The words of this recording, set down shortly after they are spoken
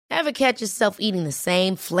Ever catch yourself eating the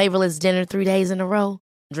same flavorless dinner 3 days in a row?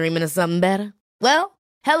 Dreaming of something better? Well,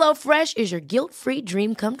 HelloFresh is your guilt-free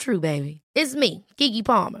dream come true, baby. It's me, Keke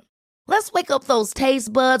Palmer. Let's wake up those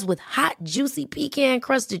taste buds with hot, juicy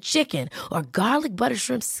pecan-crusted chicken or garlic butter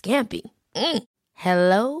shrimp scampi.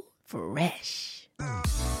 Hello Fresh.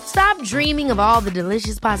 Stop dreaming of all the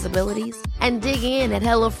delicious possibilities and dig in at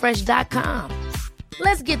HelloFresh.com.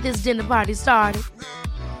 Let's get this dinner party started.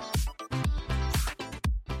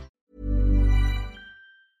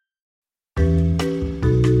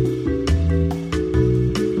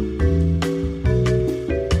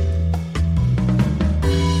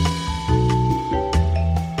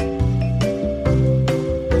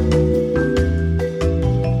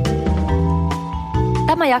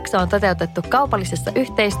 Tämä jakso on toteutettu kaupallisessa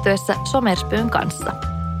yhteistyössä Somerspyn kanssa.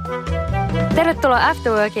 Tervetuloa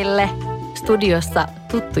Afterworkille. Studiossa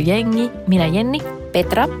tuttu jengi, minä Jenni,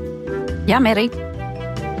 Petra ja Meri.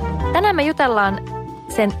 Tänään me jutellaan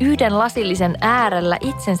sen yhden lasillisen äärellä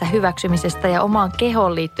itsensä hyväksymisestä ja omaan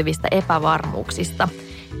kehoon liittyvistä epävarmuuksista.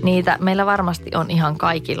 Niitä meillä varmasti on ihan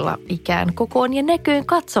kaikilla ikään, kokoon ja näköön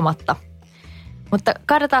katsomatta. Mutta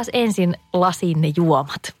kaadetaan ensin lasiin ne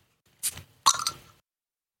juomat.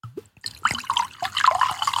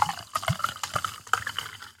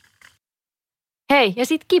 Hei, ja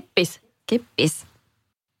sit kippis. Kippis.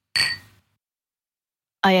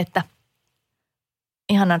 Ai että,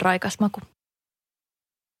 ihanan raikas maku.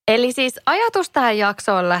 Eli siis ajatus tähän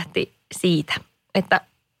jaksoon lähti siitä, että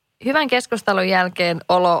hyvän keskustelun jälkeen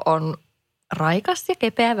olo on raikas ja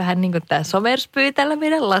kepeä, vähän niin kuin tämä Somerspy tällä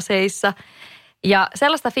meidän laseissa. Ja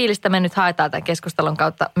sellaista fiilistä me nyt haetaan tämän keskustelun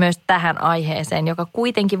kautta myös tähän aiheeseen, joka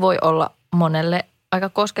kuitenkin voi olla monelle aika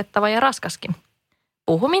koskettava ja raskaskin.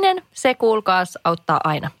 Puhuminen, se kuulkaas, auttaa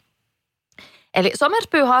aina. Eli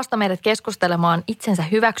Somerspy haastaa meidät keskustelemaan itsensä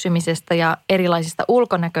hyväksymisestä ja erilaisista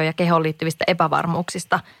ulkonäkö- ja kehoon liittyvistä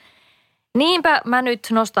epävarmuuksista. Niinpä mä nyt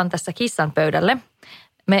nostan tässä kissan pöydälle.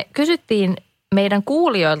 Me kysyttiin meidän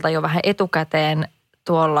kuulijoilta jo vähän etukäteen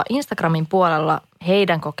tuolla Instagramin puolella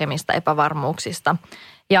heidän kokemista epävarmuuksista.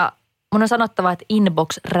 Ja mun on sanottava, että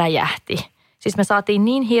inbox räjähti. Siis me saatiin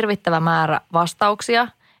niin hirvittävä määrä vastauksia,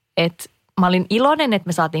 että mä olin iloinen, että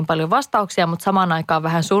me saatiin paljon vastauksia, mutta samaan aikaan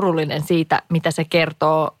vähän surullinen siitä, mitä se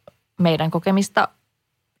kertoo meidän kokemista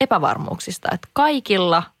epävarmuuksista. Että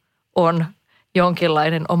kaikilla on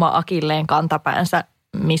jonkinlainen oma akilleen kantapäänsä,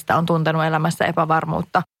 mistä on tuntenut elämässä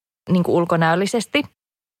epävarmuutta niin kuin ulkonäöllisesti.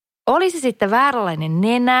 Oli se sitten vääränlainen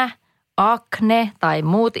nenä, akne tai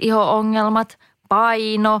muut iho-ongelmat,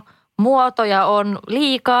 paino, muotoja on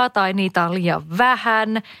liikaa tai niitä on liian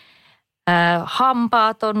vähän,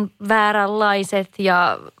 hampaat on vääränlaiset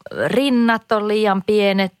ja rinnat on liian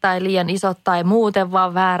pienet tai liian isot tai muuten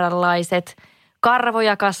vaan vääränlaiset.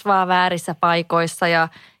 Karvoja kasvaa väärissä paikoissa ja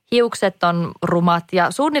hiukset on rumat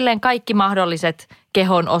ja suunnilleen kaikki mahdolliset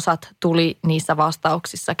kehon osat tuli niissä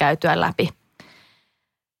vastauksissa käytyä läpi.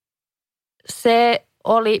 Se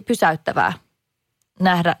oli pysäyttävää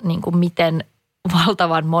nähdä, niin kuin miten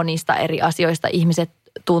valtavan monista eri asioista ihmiset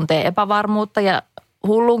tuntee epävarmuutta ja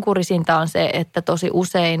hullunkurisinta on se, että tosi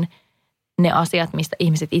usein ne asiat, mistä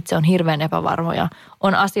ihmiset itse on hirveän epävarmoja,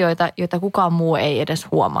 on asioita, joita kukaan muu ei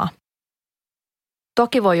edes huomaa.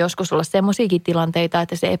 Toki voi joskus olla semmoisiakin tilanteita,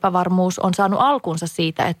 että se epävarmuus on saanut alkunsa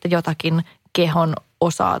siitä, että jotakin kehon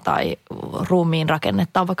osaa tai ruumiin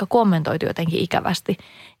rakennetta on vaikka kommentoitu jotenkin ikävästi.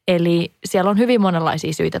 Eli siellä on hyvin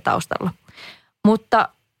monenlaisia syitä taustalla. Mutta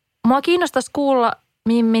mua kiinnostaisi kuulla,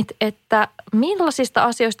 mimmit, että millaisista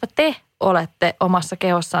asioista te olette omassa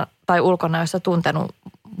kehossa tai ulkonäössä tuntenut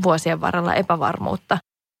vuosien varrella epävarmuutta.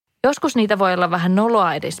 Joskus niitä voi olla vähän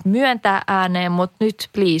noloa edes myöntää ääneen, mutta nyt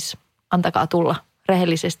please, antakaa tulla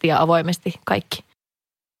rehellisesti ja avoimesti kaikki.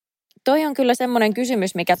 Toi on kyllä semmoinen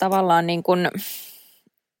kysymys, mikä tavallaan niin kuin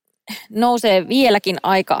nousee vieläkin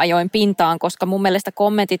aika ajoin pintaan, koska mun mielestä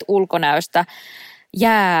kommentit ulkonäöstä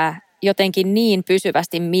jää jotenkin niin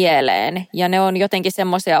pysyvästi mieleen ja ne on jotenkin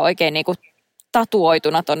semmoisia oikein niin kuin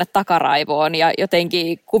tatuoituna tonne takaraivoon ja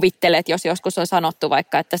jotenkin kuvittelet, jos joskus on sanottu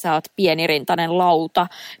vaikka, että sä oot pienirintainen lauta,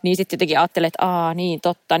 niin sitten jotenkin ajattelet, että niin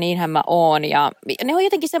totta, niinhän mä oon. Ja ne on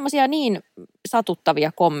jotenkin semmoisia niin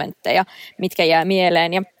satuttavia kommentteja, mitkä jää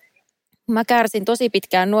mieleen. Ja mä kärsin tosi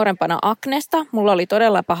pitkään nuorempana aknesta. Mulla oli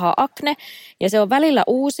todella paha akne ja se on välillä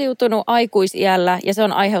uusiutunut aikuisiällä ja se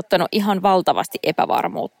on aiheuttanut ihan valtavasti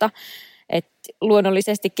epävarmuutta. Et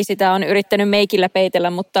luonnollisestikin sitä on yrittänyt meikillä peitellä,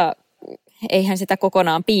 mutta eihän sitä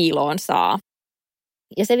kokonaan piiloon saa.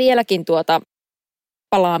 Ja se vieläkin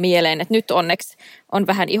palaa mieleen, että nyt onneksi on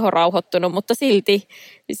vähän iho rauhoittunut, mutta silti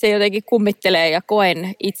se jotenkin kummittelee ja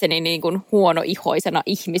koen itseni niin kuin huonoihoisena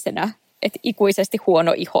ihmisenä että ikuisesti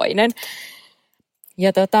huonoihoinen.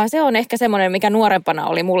 Ja se on ehkä semmoinen, mikä nuorempana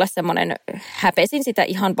oli mulle semmoinen, häpesin sitä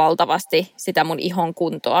ihan valtavasti, sitä mun ihon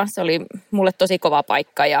kuntoa. Se oli mulle tosi kova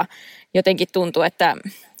paikka ja jotenkin tuntui, että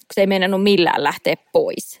se ei meinannut millään lähteä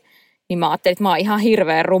pois. Niin mä ajattelin, että mä oon ihan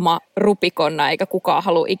hirveän ruma rupikonna, eikä kukaan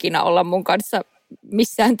halua ikinä olla mun kanssa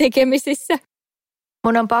missään tekemisissä.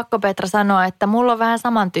 Mun on pakko, Petra, sanoa, että mulla on vähän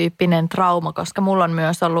samantyyppinen trauma, koska mulla on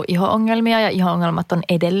myös ollut iho-ongelmia ja iho-ongelmat on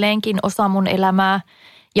edelleenkin osa mun elämää.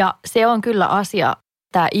 Ja se on kyllä asia,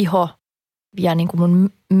 tämä iho ja niin kuin mun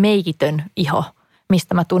meikitön iho,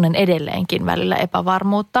 mistä mä tunnen edelleenkin välillä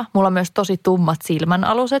epävarmuutta. Mulla on myös tosi tummat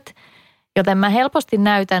silmänaluset, joten mä helposti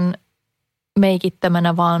näytän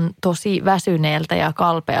meikittömänä vaan tosi väsyneeltä ja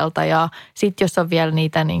kalpealta. Ja sitten jos on vielä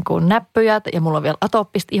niitä niin kuin näppyjä ja mulla on vielä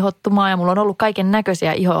atooppista ihottumaa ja mulla on ollut kaiken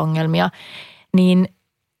näköisiä iho-ongelmia, niin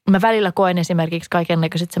mä välillä koen esimerkiksi kaiken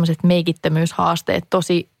näköiset sellaiset meikittömyyshaasteet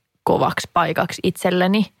tosi kovaksi paikaksi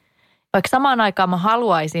itselleni. Vaikka samaan aikaan mä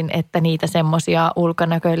haluaisin, että niitä semmoisia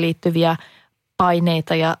ulkonäköön liittyviä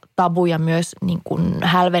paineita ja tabuja myös niin kuin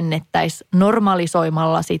hälvennettäisiin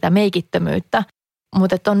normalisoimalla sitä meikittömyyttä.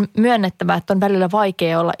 Mutta on myönnettävä, että on välillä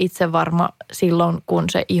vaikea olla itsevarma silloin, kun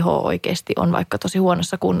se iho oikeasti on vaikka tosi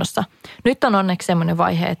huonossa kunnossa. Nyt on onneksi semmoinen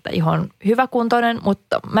vaihe, että iho on hyväkuntoinen,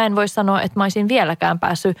 mutta mä en voi sanoa, että mä olisin vieläkään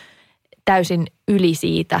päässyt täysin yli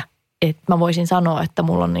siitä, että mä voisin sanoa, että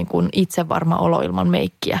mulla on niin kuin itsevarma olo ilman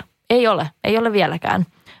meikkiä. Ei ole vieläkään,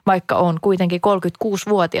 vaikka on kuitenkin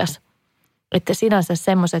 36-vuotias. Että sinänsä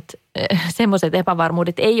semmoiset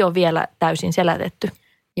epävarmuudet ei ole vielä täysin selätetty.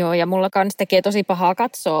 Joo, ja mulla kanssa tekee tosi pahaa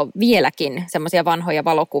katsoa vieläkin semmoisia vanhoja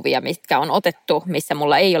valokuvia, mitkä on otettu, missä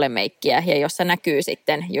mulla ei ole meikkiä ja jossa näkyy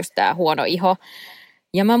sitten just tämä huono iho.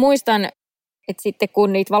 Ja mä muistan, että sitten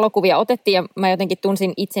kun niitä valokuvia otettiin ja mä jotenkin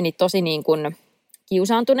tunsin itseni tosi niin kuin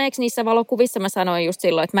kiusaantuneeksi niissä valokuvissa. Mä sanoin just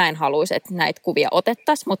silloin, että mä en haluaisi, että näitä kuvia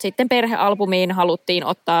otettaisiin, mutta sitten perhealbumiin haluttiin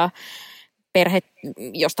ottaa perhe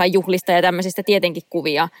jostain juhlista ja tämmöisistä tietenkin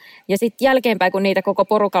kuvia. Ja sitten jälkeenpäin, kun niitä koko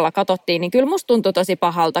porukalla katsottiin, niin kyllä musta tuntui tosi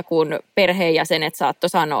pahalta, kun perheenjäsenet saattoi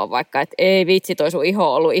sanoa vaikka, että ei vitsi, toi sun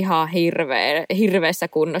iho on ollut ihan hirveässä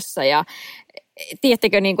kunnossa. Ja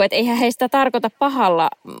tiedättekö, niin kuin, että eihän heistä tarkoita pahalla,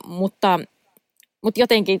 mutta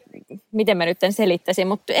jotenkin, miten mä nyt selittäisin,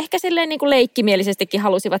 mutta ehkä silleen niin kuin leikkimielisestikin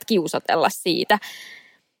halusivat kiusatella siitä.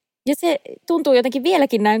 Ja se tuntuu jotenkin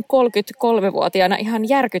vieläkin näin 33-vuotiaana ihan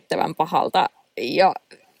järkyttävän pahalta ja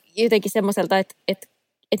jotenkin semmoiselta, että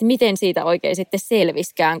miten siitä oikein sitten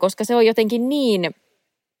selviskään, koska se on jotenkin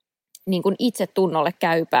niin kuin itsetunnolle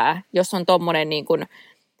käypää, jos on tommoinen niin kuin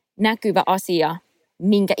näkyvä asia,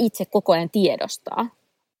 minkä itse koko ajan tiedostaa.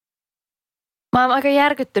 Mä oon aika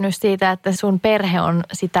järkyttynyt siitä, että sun perhe on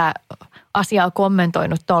sitä asiaa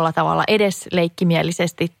kommentoinut tuolla tavalla edes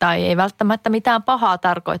leikkimielisesti tai ei välttämättä mitään pahaa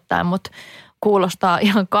tarkoittaa, mutta kuulostaa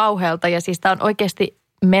ihan kauhealta. Ja siis tää on oikeasti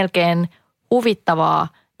melkein huvittavaa,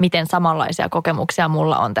 miten samanlaisia kokemuksia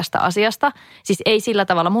mulla on tästä asiasta. Siis ei sillä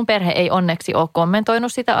tavalla, mun perhe ei onneksi ole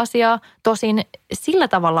kommentoinut sitä asiaa. Tosin sillä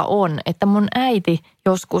tavalla on, että mun äiti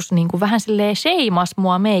joskus niin kuin vähän silleen sheimas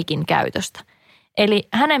mua meikin käytöstä. Eli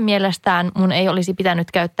hänen mielestään mun ei olisi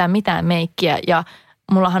pitänyt käyttää mitään meikkiä ja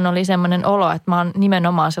mullahan oli semmoinen olo, että mä oon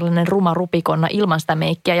nimenomaan sellainen ruma rupikonna ilman sitä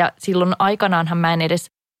meikkiä ja silloin aikanaanhan mä en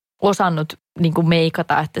edes osannut niin kuin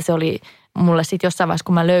meikata, että se oli mulle sitten jossain vaiheessa,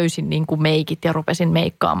 kun mä löysin niin kuin meikit ja rupesin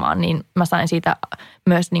meikkaamaan, niin mä sain siitä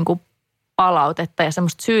myös niin kuin palautetta ja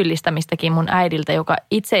semmoista syyllistämistäkin mun äidiltä, joka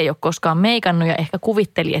itse ei ole koskaan meikannut ja ehkä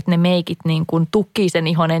kuvitteli, että ne meikit niin kuin tukkii sen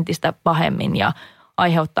ihon entistä pahemmin ja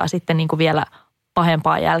aiheuttaa sitten niin kuin vielä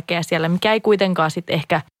pahempaa jälkeä siellä, mikä ei kuitenkaan sitten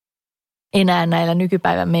ehkä enää näillä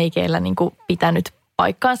nykypäivän meikeillä niin kuin pitänyt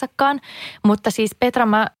paikkaansakaan. Mutta siis Petra,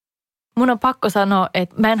 mun on pakko sanoa,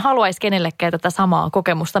 että mä en haluaisi kenellekään tätä samaa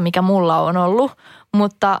kokemusta, mikä mulla on ollut,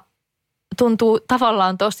 mutta tuntuu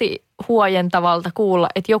tavallaan tosi huojentavalta kuulla,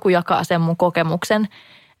 että joku jakaa sen mun kokemuksen,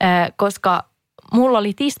 koska mulla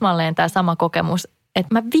oli tismalleen tämä sama kokemus,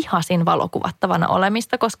 että mä vihasin valokuvattavana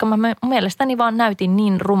olemista, koska mä mielestäni vaan näytin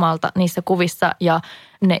niin rumalta niissä kuvissa ja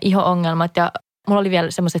ne iho-ongelmat ja mulla oli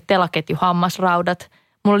vielä semmoiset telaketjuhammasraudat,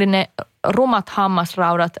 mulla oli ne rumat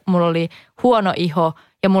hammasraudat, mulla oli huono iho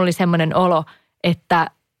ja mulla oli semmoinen olo, että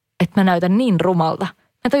mä näytän niin rumalta.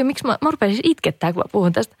 Mä tajuin, miksi mä rupesin itkettää, kun mä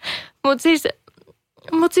puhun tästä. Mutta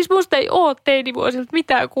siis musta ei ole teinivuosilta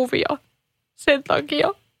mitään kuvia sen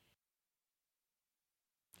takia.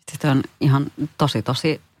 Sitten on ihan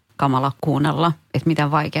tosi kamala kuunnella, että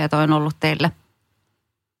miten vaikeaa on ollut teille.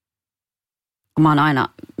 Mä oon aina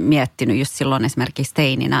miettinyt just silloin esimerkiksi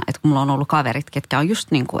teininä, että kun mulla on ollut kaverit, ketkä on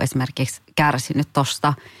just niin kuin esimerkiksi kärsinyt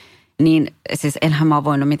tosta, niin siis enhän mä oon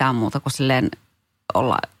voinut mitään muuta kuin silleen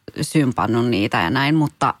olla sympannut niitä ja näin,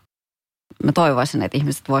 mutta mä toivoisin, että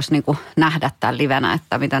ihmiset vois niinku nähdä tämän livenä,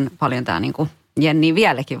 että miten paljon tämä niinku Jenniin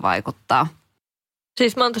vieläkin vaikuttaa.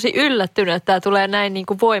 Siis mä oon tosi yllättynyt, että tämä tulee näin niin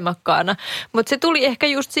kuin voimakkaana. Mutta se tuli ehkä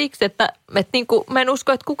just siksi, että niin kuin, mä en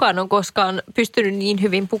usko, että kukaan on koskaan pystynyt niin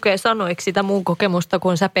hyvin pukea sanoiksi sitä mun kokemusta,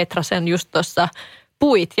 kun sä Petra sen just tuossa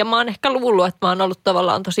puit. Ja mä oon ehkä luullut, että mä oon ollut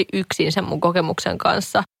tavallaan tosi yksin sen mun kokemuksen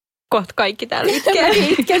kanssa. Kohta kaikki täällä itkee.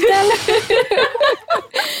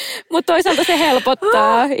 Mutta toisaalta se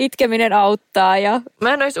helpottaa, itkeminen auttaa. Ja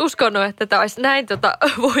Mä en olisi uskonut, että tämä olisi näin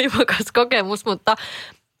voimakas kokemus, mutta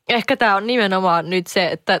ehkä tämä on nimenomaan nyt se,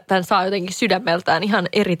 että tämän saa jotenkin sydämeltään ihan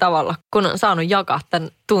eri tavalla, kun on saanut jakaa tämän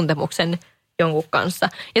tuntemuksen jonkun kanssa.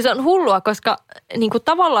 Ja se on hullua, koska niin kuin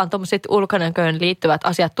tavallaan tuommoiset ulkonäköön liittyvät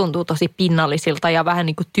asiat tuntuu tosi pinnallisilta ja vähän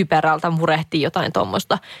niin kuin typerältä, murehtii jotain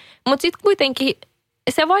tuommoista. Mutta sitten kuitenkin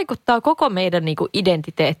se vaikuttaa koko meidän niin kuin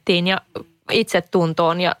identiteettiin ja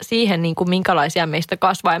itsetuntoon ja siihen, niin kuin minkälaisia meistä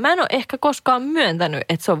kasvaa. Ja mä en ole ehkä koskaan myöntänyt,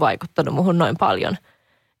 että se on vaikuttanut muhun noin paljon.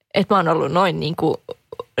 Että mä oon ollut noin niin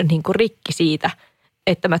kuin rikki siitä,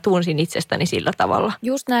 että mä tunsin itsestäni sillä tavalla.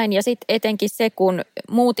 just näin, ja sitten etenkin se, kun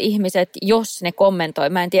muut ihmiset, jos ne kommentoi,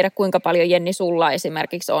 mä en tiedä kuinka paljon Jenni sulla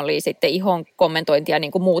esimerkiksi oli sitten ihon kommentointia,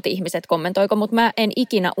 niin kuin muut ihmiset kommentoiko, mutta mä en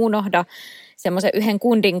ikinä unohda semmoisen yhden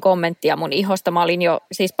kundin kommenttia mun ihosta. Mä olin jo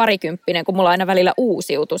siis 20, kun mulla aina välillä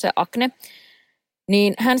uusiutui se akne.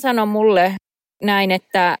 Niin hän sanoi mulle näin,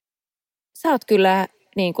 että sä oot kyllä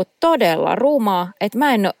niin kuin todella ruma, että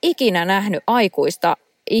mä en ole ikinä nähnyt aikuista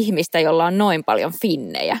ihmistä, jolla on noin paljon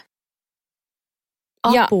finnejä.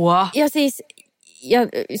 Apua. Ja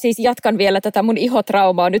siis jatkan vielä tätä mun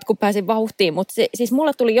ihotraumaa nyt, kun pääsin vauhtiin, mutta siis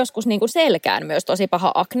mulle tuli joskus niin kuin selkään myös tosi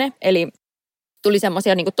paha akne, eli tuli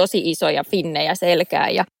semmoisia niin kuin tosi isoja finnejä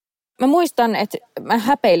selkään ja mä muistan, että mä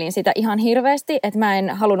häpeilin sitä ihan hirveästi, että mä en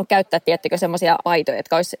halunnut käyttää tiettykö semmoisia paitoja,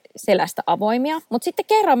 jotka olisi selästä avoimia, mutta sitten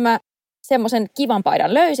kerran mä semmoisen kivan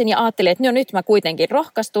paidan löysin ja ajattelin, että no nyt mä kuitenkin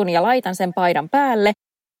rohkaistun ja laitan sen paidan päälle.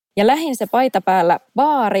 Ja lähdin se paita päällä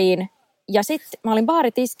baariin ja sitten mä olin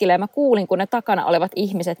baaritiskillä ja mä kuulin, kun ne takana olevat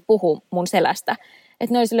ihmiset puhuu mun selästä.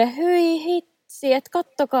 Että ne oli silleen, hyi hitsi, että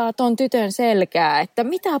kattokaa ton tytön selkää, että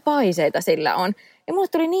mitä paiseita sillä on. Ja mulle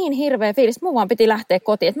tuli niin hirveä fiilis, että mun vaan piti lähteä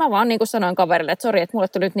kotiin. Että mä vaan niin kuin sanoin kaverille, että sori, että mulle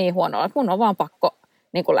tuli nyt niin huonoa, että mun on vaan pakko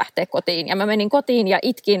niin kuin lähteä kotiin. Ja mä menin kotiin ja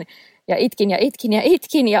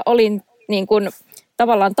itkin ja olin niin kuin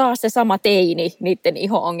tavallaan taas se sama teini niiden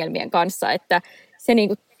iho-ongelmien kanssa, että se niin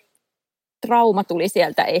kuin trauma tuli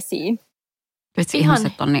sieltä esiin. Vitsi,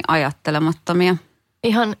 ihmiset on niin ajattelemattomia.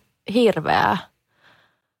 Ihan hirveää.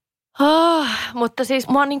 Mutta siis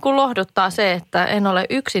mua niin kuin lohduttaa se, että en ole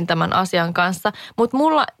yksin tämän asian kanssa. Mutta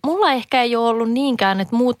mulla ehkä ei ole ollut niinkään,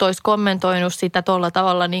 että muut olisi kommentoinut sitä tuolla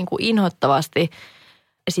tavalla niin kuin inhottavasti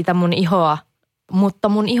sitä mun ihoa. Mutta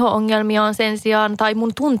mun iho-ongelmia on sen sijaan, tai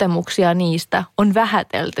mun tuntemuksia niistä on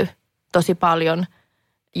vähätelty tosi paljon.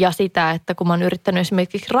 Ja sitä, että kun mä oon yrittänyt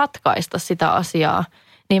esimerkiksi ratkaista sitä asiaa,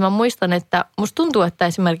 niin mä muistan, että musta tuntuu, että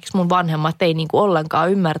esimerkiksi mun vanhemmat ei niinku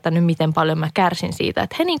ollenkaan ymmärtänyt, miten paljon mä kärsin siitä.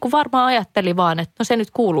 Että he niinku varmaan ajatteli vaan, että no se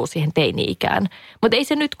nyt kuuluu siihen teini-ikään. Mutta ei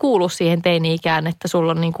se nyt kuulu siihen teini-ikään, että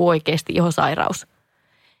sulla on niinku oikeasti ihosairaus.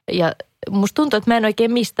 Ja musta tuntuu, että mä en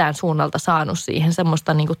oikein mistään suunnalta saanut siihen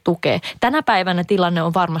semmoista niinku tukea. Tänä päivänä tilanne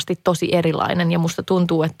on varmasti tosi erilainen ja musta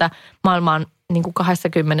tuntuu, että maailma on niinku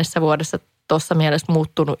 20 vuodessa tuossa mielessä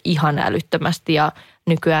muuttunut ihan älyttömästi ja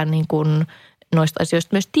nykyään niin kuin noista asioista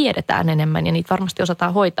myös tiedetään enemmän ja niitä varmasti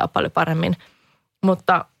osataan hoitaa paljon paremmin.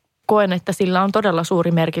 Mutta koen, että sillä on todella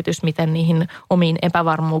suuri merkitys, miten niihin omiin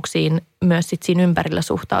epävarmuuksiin myös sit siinä ympärillä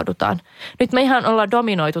suhtaudutaan. Nyt me ihan ollaan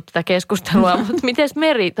dominoitu tätä keskustelua, mutta mites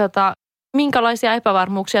Meri, minkälaisia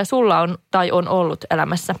epävarmuuksia sulla on tai on ollut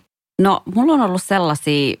elämässä? No, mulla on ollut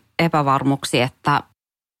sellaisia epävarmuuksia, että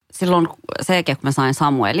silloin sen jälkeen, kun mä sain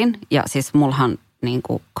Samuelin, ja siis mullahan niin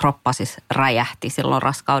kuin kroppa siis räjähti silloin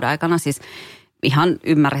raskauden aikana, siis ihan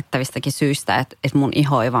ymmärrettävistäkin syistä, että mun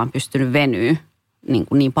iho ei vaan pystynyt venyä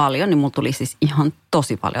niin paljon, niin mulla tuli siis ihan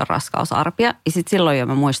tosi paljon raskausarpia. Ja sitten silloin jo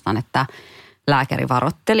mä muistan, että lääkäri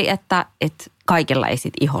varoitteli, että kaikilla ei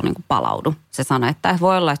sit iho niin kuin palaudu. Se sanoi, että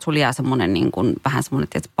voi olla, että sulla jää semmoinen niin kuin, vähän semmoinen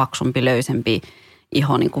paksumpi, löysempi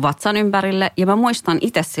iho niin kuin vatsan ympärille. Ja mä muistan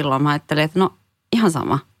itse silloin, mä ajattelin, että no ihan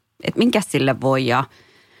sama, että minkä sille voi. Ja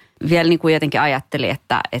vielä niin kuin jotenkin ajattelin,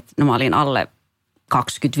 että no mä olin alle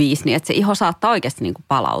 25, niin että se iho saattaa oikeasti niin kuin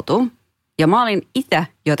palautua. Ja mä olin itse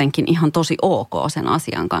jotenkin ihan tosi ok sen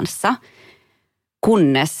asian kanssa,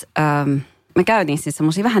 kunnes me käytiin siis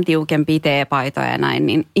semmoisia vähän tiukempia teepaitoja ja näin,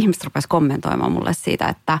 niin ihmiset rupesivat kommentoimaan mulle siitä,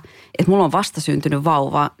 että mulla on vastasyntynyt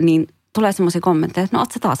vauva, niin tulee semmoisia kommentteja, että no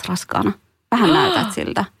oot sä taas raskaana, vähän näytät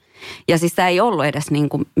siltä. Ja siis tämä ei ollut edes niin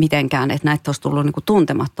kuin mitenkään, että näitä olisi tullut niin kuin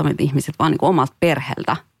tuntemattomit ihmiset, vaan niin kuin omalta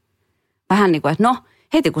perheeltä. Vähän niin kuin, että no,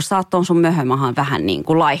 heti kun sä oot ton sun möhömahan vähän niin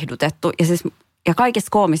kuin laihdutettu. Ja kaikista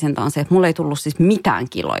koomisinta on se, että mulla ei tullut siis mitään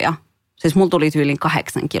kiloja. Siis mulla tuli tyyliin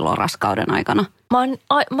 8 kiloa raskauden aikana.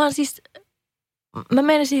 Mä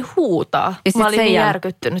menisin huutaa. Mä olin niin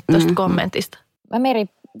järkyttynyt tuosta kommentista. Mä Meri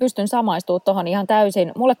pystyn samaistumaan tuohon ihan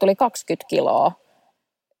täysin. Mulle tuli 20 kiloa,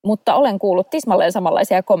 mutta olen kuullut tismalleen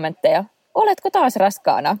samanlaisia kommentteja. Oletko taas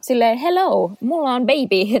raskaana? Silleen, hello, mulla on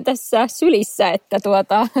baby tässä sylissä, että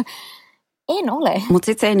en ole. Mutta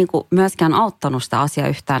sitten se ei niinku myöskään auttanut sitä asiaa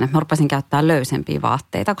yhtään, että mä rupesin käyttää löysempiä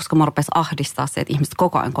vaatteita, koska mä rupesin ahdistaa se, että ihmiset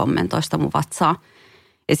koko ajan kommentoi sitä mun vatsaa.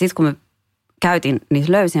 Ja sitten kun mä käytin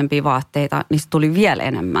niitä löysempiä vaatteita, niin se tuli vielä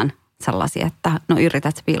enemmän sellaisia, että no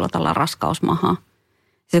yrität piilotella raskausmahaa.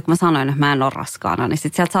 Sitten kun mä sanoin, että mä en ole raskaana, niin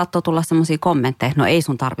sitten sieltä saattoi tulla semmoisia kommentteja, että no ei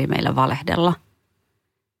sun tarvii meille valehdella.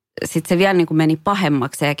 Sitten se vielä niin kuin meni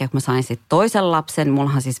pahemmaksi, eikä kun mä sain sitten toisen lapsen,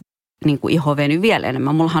 mullahan siis niin kuin iho venyi vielä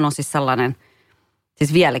enemmän. Mullahan on siis sellainen,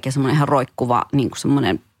 siis vieläkin semmoinen ihan roikkuva, niin kuin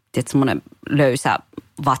semmoinen löysä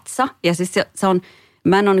vatsa. Ja siis se on,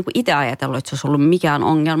 mä en ole niin kuin itse ajatellut, että se olisi ollut mikään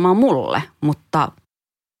ongelma mulle, mutta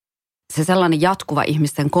se sellainen jatkuva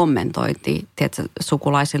ihmisten kommentointi, tiedätkö,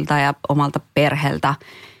 sukulaisilta ja omalta perheeltä.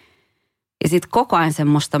 Ja sitten koko ajan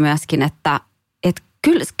semmoista myöskin, että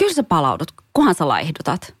kyllä sä palaudut, kunhan sä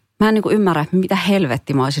laihdutat. Mä en niin kuin ymmärrä, että mitä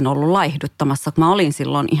helvetti mä olisin ollut laihduttamassa, kun mä olin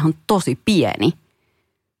silloin ihan tosi pieni.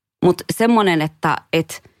 Mutta semmoinen, että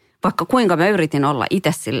vaikka kuinka mä yritin olla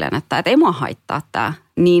itse silleen, että ei mua haittaa tää,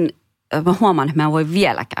 niin mä huomaan, että mä en voi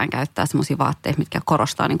vieläkään käyttää semmoisia vaatteita, mitkä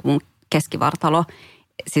korostaa niin kuin mun keskivartaloa.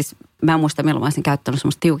 Siis mä en muista, milloin mä olisin käyttänyt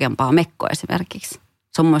semmoista tiukempaa mekkoa esimerkiksi.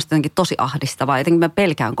 Se on mun mielestä jotenkin tosi ahdistavaa. Jotenkin mä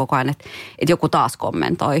pelkään koko ajan, että joku taas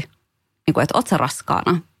kommentoi, niin kuin, että oot sä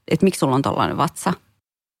raskaana, että miksi sulla on tollainen vatsa.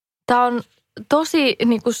 Tämä on tosi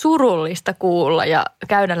niin kuin surullista kuulla ja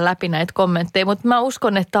käydä läpi näitä kommentteja, mutta mä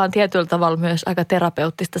uskon, että tämä on tietyllä tavalla myös aika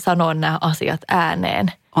terapeuttista sanoa nämä asiat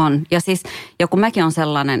ääneen. On. Ja kun mäkin on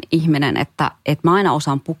sellainen ihminen, että mä aina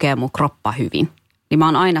osaan pukea mun kroppa hyvin, niin mä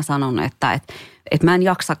oon aina sanonut, että mä en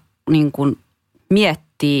jaksa niin kuin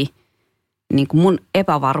miettiä niin kuin mun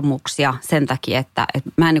epävarmuuksia sen takia, että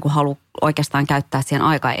mä en niin kuin halua oikeastaan käyttää siihen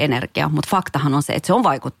aikaa ja energiaa. Mutta faktahan on se, että se on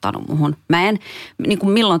vaikuttanut muhun. Mä en niin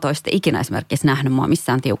kuin milloin toista ikinä esimerkiksi nähnyt mua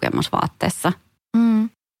missään tiukemmassa vaatteessa.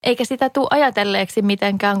 Eikä sitä tule ajatelleeksi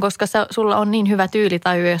mitenkään, koska sulla on niin hyvä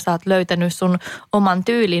tyylitaju ja sä oot löytänyt sun oman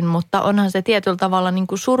tyylin, mutta onhan se tietyllä tavalla niin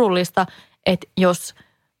kuin surullista, että jos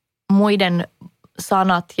muiden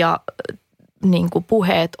sanat ja niin kuin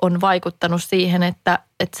puheet on vaikuttanut siihen, että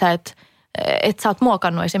sä oot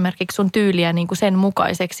muokannut esimerkiksi sun tyyliä niin kuin sen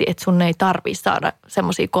mukaiseksi, että sun ei tarvitse saada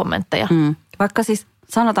semmoisia kommentteja. Vaikka siis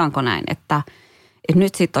sanotaanko näin, että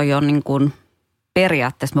nyt sit on jo niin kuin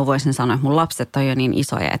periaatteessa mä voisin sanoa, että mun lapset on jo niin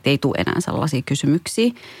isoja, että ei tule enää sellaisia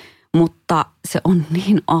kysymyksiä, mutta se on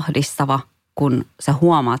niin ahdistava, kun sä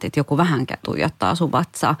huomaat, että joku vähänkään tuijottaa sun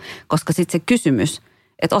vatsaa, koska sitten se kysymys,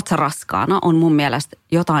 että oot sä raskaana, on mun mielestä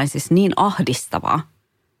jotain siis niin ahdistavaa.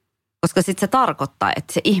 Koska sitten se tarkoittaa,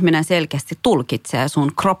 että se ihminen selkeästi tulkitsee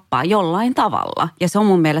sun kroppaa jollain tavalla. Ja se on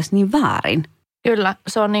mun mielestä niin väärin. Kyllä,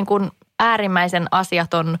 se on niin kuin äärimmäisen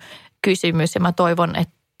asiaton kysymys. Ja mä toivon,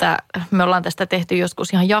 että me ollaan tästä tehty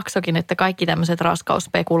joskus ihan jaksokin, että kaikki tämmöiset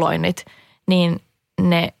raskausspekuloinnit, niin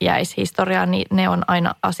ne jäisi historiaan, niin ne on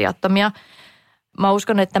aina asiattomia. Mä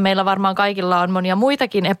uskon, että meillä varmaan kaikilla on monia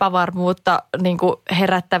muitakin epävarmuutta niin kuin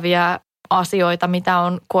herättäviä asioita, mitä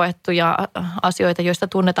on koettu ja asioita, joista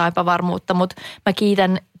tunnetaan epävarmuutta, mutta mä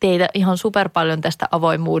kiitän teitä ihan super paljon tästä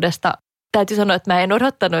avoimuudesta. Täytyy sanoa, että mä en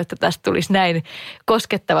odottanut, että tästä tulisi näin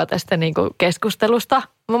koskettava tästä niin kuin keskustelusta.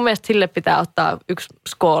 Mun mielestä sille pitää ottaa yksi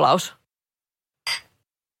skoolaus.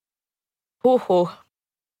 Huhhuh.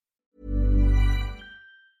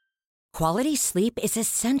 Quality sleep is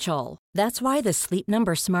essential. That's why the Sleep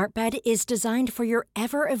Number Smart Bed is designed for your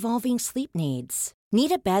ever-evolving sleep needs.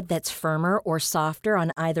 Need a bed that's firmer or softer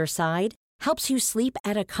on either side? Helps you sleep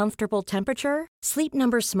at a comfortable temperature? Sleep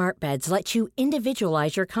Number Smart Beds let you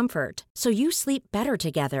individualize your comfort, so you sleep better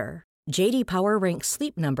together. JD Power ranks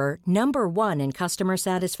Sleep Number #1 in customer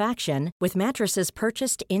satisfaction with mattresses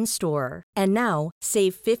purchased in-store. And now,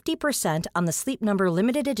 save 50% on the Sleep Number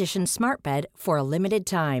Limited Edition Smart Bed for a limited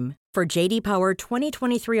time. For JD Power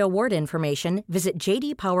 2023 award information, visit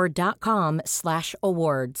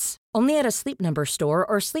jdpower.com/awards. Only at a Sleep Number store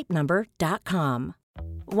or sleepnumber.com.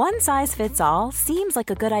 One size fits all seems like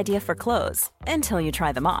a good idea for clothes until you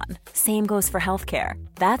try them on. Same goes for healthcare.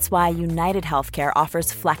 That's why United Healthcare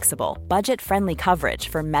offers flexible, budget-friendly coverage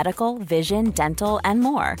for medical, vision, dental, and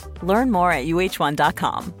more. Learn more at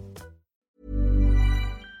uh1.com.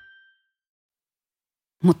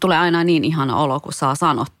 Mutta tulee aina niin ihana olo, kun saa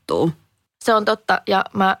sanottua. Se on totta ja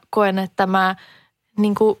mä koen, että mä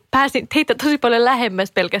niin kuin pääsin teitä tosi paljon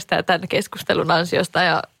lähemmäs pelkästään tämän keskustelun ansiosta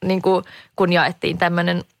ja niin kuin, kun jaettiin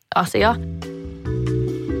tämmöinen asia.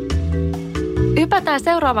 Hypätään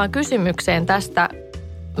seuraavaan kysymykseen tästä.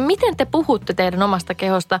 Miten te puhutte teidän omasta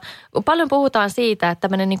kehosta? Paljon puhutaan siitä, että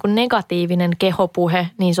tämmöinen niin kuin negatiivinen kehopuhe,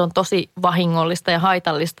 niin se on tosi vahingollista ja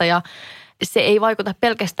haitallista ja se ei vaikuta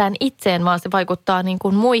pelkästään itseen, vaan se vaikuttaa niin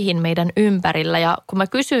kuin muihin meidän ympärillä. Ja kun mä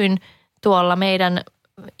kysyin tuolla meidän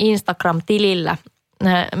Instagram-tilillä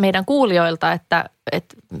meidän kuulijoilta, että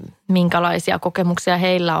minkälaisia kokemuksia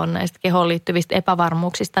heillä on näistä kehoon liittyvistä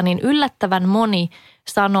epävarmuuksista, niin yllättävän moni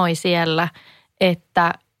sanoi siellä,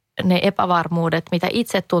 että ne epävarmuudet, mitä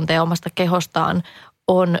itse tuntee omasta kehostaan,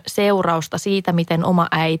 on seurausta siitä, miten oma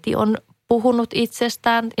äiti on puhunut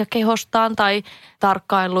itsestään ja kehostaan tai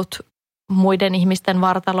tarkkaillut muiden ihmisten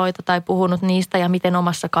vartaloita tai puhunut niistä ja miten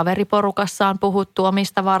omassa kaveriporukassaan puhuttu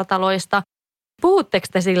omista vartaloista. Puhutteko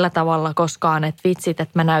te sillä tavalla koskaan, että vitsit,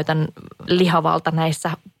 että mä näytän lihavalta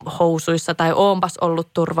näissä housuissa tai oonpas ollut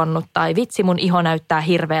turvonnut tai vitsi mun iho näyttää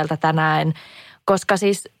hirveältä tänään, koska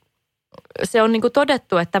siis se on niin kuin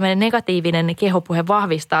todettu, että tämmöinen negatiivinen kehopuhe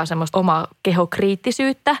vahvistaa semmoista omaa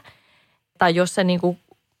kehokriittisyyttä tai jos se niin kuin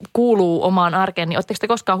kuuluu omaan arkeen, niin ootteko te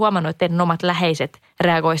koskaan huomannut, että teidän omat läheiset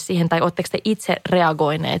reagoisivat siihen tai ootteko te itse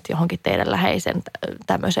reagoineet johonkin teidän läheisen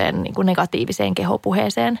tämmöiseen niin kuin negatiiviseen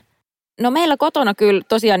kehopuheeseen? No meillä kotona kyllä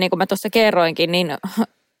tosiaan, niin kuin mä tuossa kerroinkin, niin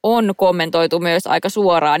on kommentoitu myös aika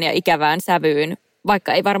suoraan ja ikävään sävyyn,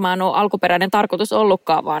 vaikka ei varmaan ole alkuperäinen tarkoitus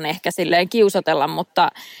ollutkaan, vaan ehkä silleen kiusotella, mutta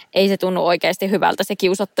ei se tunnu oikeasti hyvältä se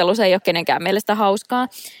kiusottelu, se ei ole kenenkään mielestä hauskaa.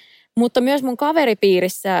 Mutta myös mun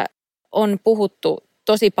kaveripiirissä on puhuttu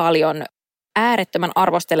tosi paljon äärettömän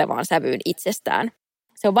arvostelevaan sävyyn itsestään.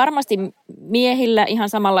 Se on varmasti miehillä ihan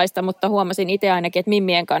samanlaista, mutta huomasin itse ainakin, että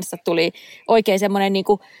mimmien kanssa tuli oikein semmoinen niin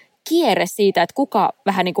kuin kierre siitä, että kuka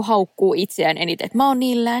vähän niin kuin haukkuu itseään eniten. Että mä oon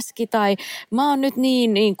niin läski tai mä oon nyt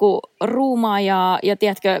niin kuin ruumaa ja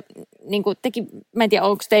tiedätkö, niin kuin mä en tiedä,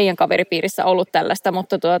 onko teidän kaveripiirissä ollut tällaista,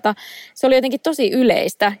 mutta se oli jotenkin tosi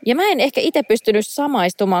yleistä. Ja mä en ehkä itse pystynyt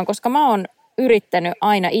samaistumaan, koska mä oon yrittänyt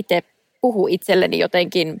aina itse puhua itselleni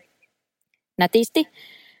jotenkin nätisti.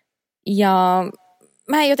 Ja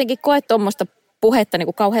mä en jotenkin koe tuommoista puhetta niin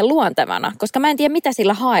kuin kauhean luontevana, koska mä en tiedä, mitä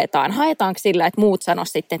sillä haetaan. Haetaanko sillä, että muut sanoo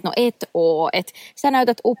sitten, että no et oo, että sä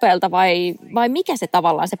näytät upealta vai mikä se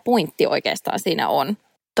tavallaan se pointti oikeastaan siinä on?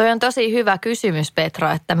 Toi on tosi hyvä kysymys,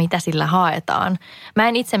 Petra, että mitä sillä haetaan. Mä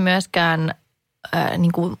en itse myöskään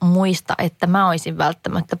niin kuin muista, että mä olisin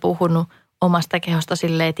välttämättä puhunut omasta kehosta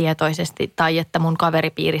silleen tietoisesti tai että mun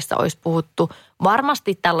kaveripiirissä olisi puhuttu.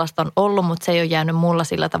 Varmasti tällaista on ollut, mutta se ei ole jäänyt mulla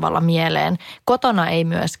sillä tavalla mieleen. Kotona ei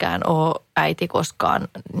myöskään ole äiti koskaan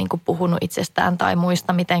niin kuin puhunut itsestään tai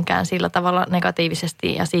muista mitenkään sillä tavalla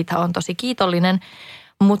negatiivisesti ja siitä on tosi kiitollinen.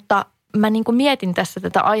 Mutta mä niin kuin mietin tässä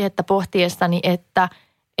tätä aihetta pohtiessani, että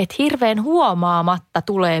hirveän huomaamatta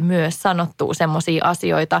tulee myös sanottua semmoisia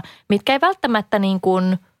asioita, mitkä ei välttämättä niin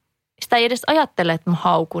kuin sitä ei edes ajattele, että mä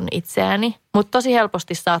haukun itseäni, mutta tosi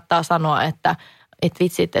helposti saattaa sanoa, että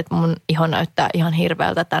vitsit, että mun iho näyttää ihan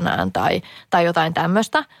hirveältä tänään tai jotain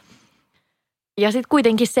tämmöistä. Ja sitten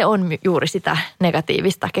kuitenkin se on juuri sitä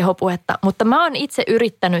negatiivista kehopuhetta. Mutta mä oon itse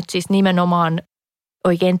yrittänyt siis nimenomaan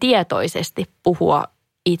oikein tietoisesti puhua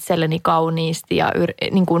itselleni kauniisti ja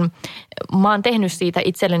niin kun, mä oon tehnyt siitä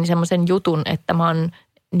itselleni semmoisen jutun, että mä oon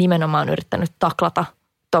nimenomaan yrittänyt taklata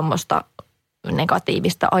tuommoista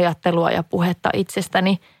negatiivista ajattelua ja puhetta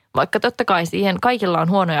itsestäni, vaikka totta kai siihen kaikilla on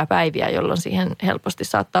huonoja päiviä, jolloin siihen helposti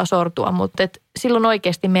saattaa sortua, mutta silloin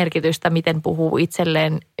oikeasti merkitystä, miten puhuu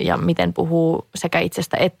itselleen ja miten puhuu sekä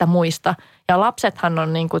itsestä että muista. Ja lapsethan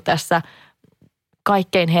on niin kuin tässä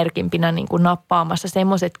kaikkein herkimpinä niin kuin nappaamassa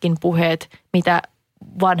semmoisetkin puheet, mitä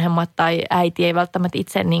vanhemmat tai äiti ei välttämättä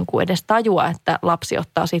itse niin kuin edes tajua, että lapsi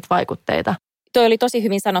ottaa siitä vaikutteita. Toi oli tosi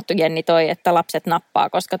hyvin sanottu, Jenni, että lapset nappaa,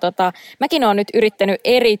 koska mäkin olen nyt yrittänyt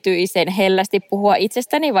erityisen hellästi puhua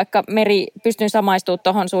itsestäni, vaikka Meri pystyn samaistumaan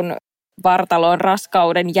tuohon sun vartaloon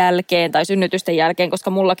raskauden jälkeen tai synnytysten jälkeen, koska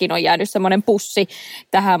mullakin on jäänyt semmoinen pussi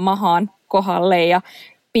tähän mahaan kohdalle ja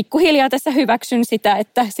pikkuhiljaa tässä hyväksyn sitä,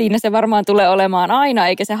 että siinä se varmaan tulee olemaan aina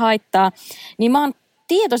eikä se haittaa, niin mä oon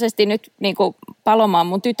tietoisesti nyt niin kuin Palomaan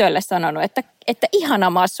mun tytölle sanonut, että ihana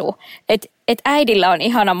masu, että äidillä on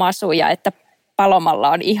ihana masu ja että Palomalla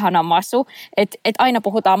on ihana masu, että aina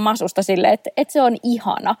puhutaan masusta silleen, että se on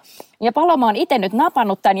ihana. Ja Paloma on itse nyt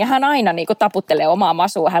napannut tämän ja hän aina niin kuin taputtelee omaa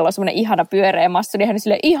masua. Hänellä on semmoinen ihana pyöreä massu, niin hän on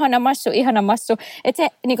silleen ihana massu. Että se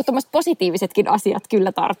niin kuin positiivisetkin asiat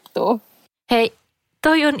kyllä tarttuu. Hei,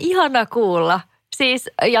 toi on ihana kuulla. Siis,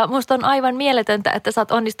 ja musta on aivan mieletöntä, että sä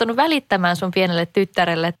oot onnistunut välittämään sun pienelle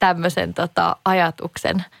tyttärelle tämmöisen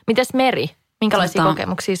ajatuksen. Mites Meri? Minkälaisia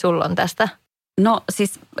kokemuksia sulla on tästä? No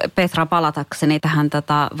siis Petra, palatakseni tähän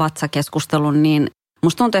vatsakeskustelun, niin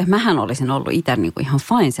musta tuntuu, että mähän olisin ollut itse niin kuin ihan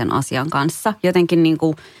fine sen asian kanssa. Jotenkin niin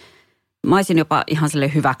kuin, mä olisin jopa ihan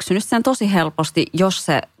sille hyväksynyt sen tosi helposti, jos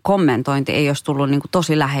se kommentointi ei olisi tullut niin kuin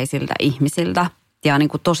tosi läheisiltä ihmisiltä ja niin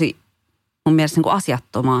kuin tosi mun mielestä niin kuin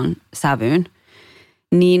asiattomaan sävyyn.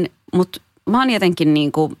 Niin, mutta mä oon jotenkin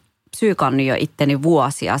niin kuin psyykannut jo itteni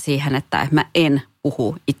vuosia siihen, että mä en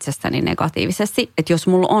puhu itsestäni negatiivisesti. Että jos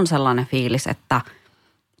mulla on sellainen fiilis, että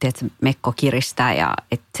mekko kiristää ja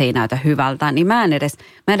että se ei näytä hyvältä, niin mä en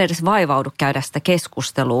edes vaivaudu käydä sitä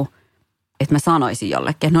keskustelua, että mä sanoisin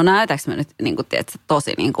jollekin, no näytäks mä nyt niin kuin, tiedätkö,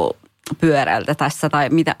 tosi niin kuin pyöreältä tässä tai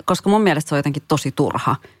mitä, koska mun mielestä se on jotenkin tosi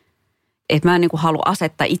turha. Että mä en niin kuin halua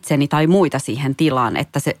asettaa itseni tai muita siihen tilaan,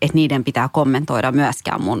 että niiden pitää kommentoida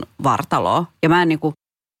myöskään mun vartaloa. Ja mä en niin kuin,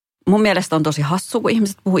 mun mielestä on tosi hassu, kun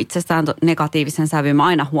ihmiset puhuu itsestään negatiivisen sävyyn. Mä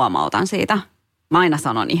aina huomautan siitä. Mä aina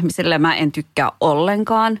sanon ihmisille, mä en tykkää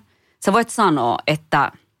ollenkaan. Sä voit sanoa,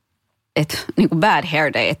 että niin kuin bad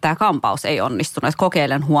hair day, että tämä kampaus ei onnistunut, että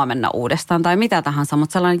kokeilen huomenna uudestaan tai mitä tahansa,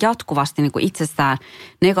 mutta sellainen jatkuvasti niin kuin itsestään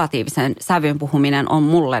negatiivisen sävyn puhuminen on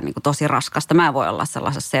mulle niin kuin tosi raskasta. Mä en voi olla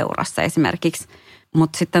sellaisessa seurassa esimerkiksi,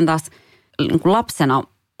 mutta sitten taas niin kuin lapsena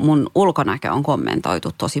mun ulkonäkö on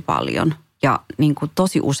kommentoitu tosi paljon ja niin kuin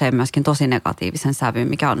tosi usein myöskin tosi negatiivisen sävyn,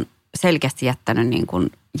 mikä on selkeästi jättänyt niin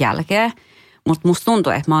kuin jälkeä, mutta musta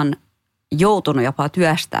tuntuu, että mä oon joutunut jopa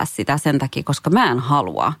työstää sitä sen takia, koska mä en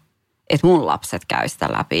halua, että mun lapset käy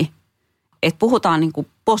sitä läpi. Että puhutaan niin kuin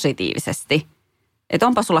positiivisesti. Että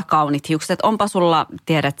onpa sulla kaunit hiukset, onpa sulla,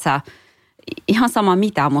 tiedät sä, ihan sama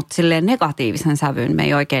mitä, mutta silleen negatiivisen sävyyn me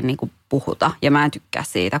ei oikein niin kuin puhuta. Ja mä en tykkää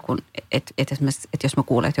siitä, kun, että jos mä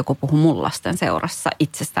kuulen, että joku puhuu mun lasten seurassa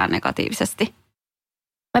itsestään negatiivisesti.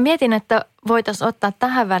 Mä mietin, että voitaisiin ottaa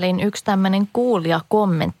tähän väliin yksi tämmöinen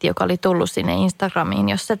kuulijakommentti, joka oli tullut sinne Instagramiin,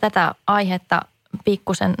 jossa tätä aihetta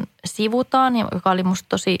pikkusen sivutaan, joka oli musta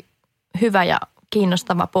tosi hyvä ja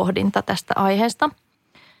kiinnostava pohdinta tästä aiheesta.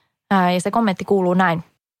 Ja se kommentti kuuluu näin.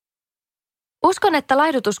 Uskon, että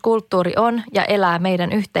laihdutuskulttuuri on ja elää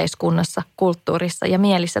meidän yhteiskunnassa, kulttuurissa ja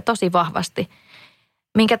mielissä tosi vahvasti,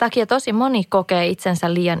 minkä takia tosi moni kokee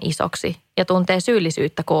itsensä liian isoksi ja tuntee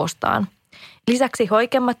syyllisyyttä koostaan. Lisäksi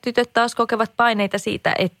hoikemmat tytöt taas kokevat paineita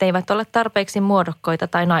siitä, etteivät ole tarpeeksi muodokkoita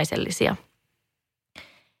tai naisellisia.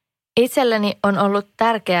 Itselleni on ollut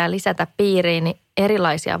tärkeää lisätä piiriini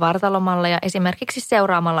erilaisia vartalomalleja esimerkiksi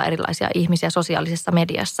seuraamalla erilaisia ihmisiä sosiaalisessa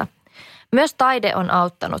mediassa. Myös taide on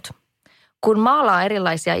auttanut. Kun maalaa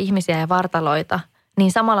erilaisia ihmisiä ja vartaloita,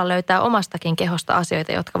 niin samalla löytää omastakin kehosta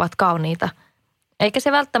asioita, jotka ovat kauniita, eikä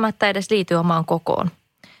se välttämättä edes liity omaan kokoon.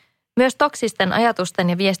 Myös toksisten ajatusten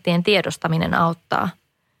ja viestien tiedostaminen auttaa.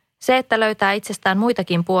 Se, että löytää itsestään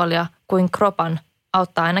muitakin puolia kuin kropan,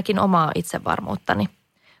 auttaa ainakin omaa itsevarmuuttani.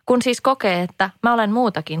 Kun siis kokee, että mä olen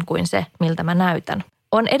muutakin kuin se, miltä mä näytän.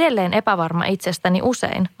 On edelleen epävarma itsestäni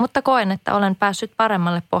usein, mutta koen, että olen päässyt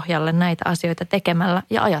paremmalle pohjalle näitä asioita tekemällä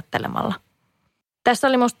ja ajattelemalla. Tässä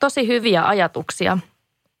oli musta tosi hyviä ajatuksia.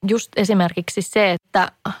 Just esimerkiksi se,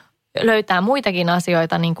 että löytää muitakin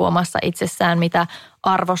asioita niin kuin omassa itsessään, mitä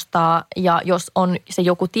arvostaa. Ja jos on se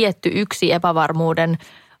joku tietty yksi epävarmuuden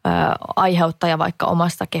aiheuttaja vaikka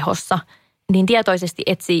omassa kehossa, niin tietoisesti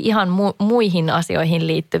etsii ihan muihin asioihin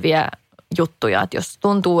liittyviä juttuja. Että jos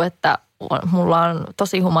tuntuu, että mulla on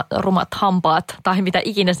tosi rumat hampaat tai mitä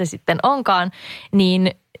ikinä se sitten onkaan,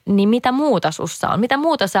 niin mitä muuta sussa on? Mitä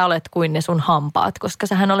muuta sä olet kuin ne sun hampaat? Koska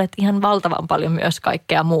sähän olet ihan valtavan paljon myös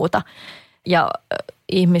kaikkea muuta. Ja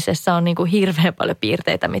ihmisessä on niin kuin hirveän paljon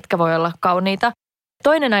piirteitä, mitkä voi olla kauniita.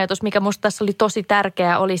 Toinen ajatus, mikä musta tässä oli tosi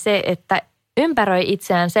tärkeä, oli se, että ympäröi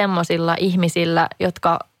itseään semmoisilla ihmisillä,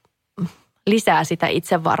 jotka lisää sitä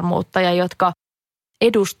itsevarmuutta ja jotka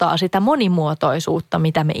edustaa sitä monimuotoisuutta,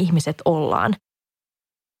 mitä me ihmiset ollaan.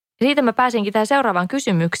 Siitä mä pääsinkin tähän seuraavaan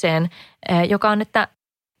kysymykseen, joka on, että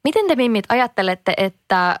miten te mimmit ajattelette,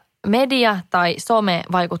 että media tai some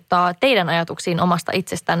vaikuttaa teidän ajatuksiin omasta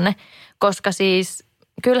itsestänne? Koska siis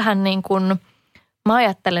kyllähän niin kuin mä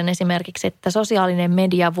ajattelen esimerkiksi, että sosiaalinen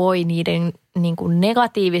media voi niiden niin kuin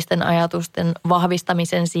negatiivisten ajatusten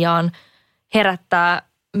vahvistamisen sijaan herättää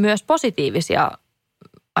myös positiivisia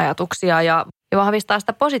ajatuksia ja vahvistaa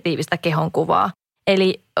sitä positiivista kehonkuvaa.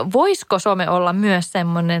 Eli voisiko some olla myös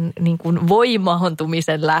semmoinen niin kuin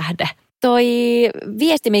voimaantumisen lähde? Toi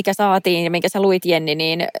viesti, mikä saatiin ja minkä sä luit, Jenni,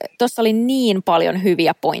 niin tuossa oli niin paljon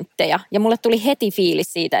hyviä pointteja. Ja mulle tuli heti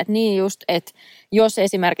fiilis siitä, että niin just, että jos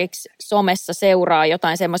esimerkiksi somessa seuraa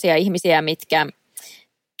jotain semmoisia ihmisiä, mitkä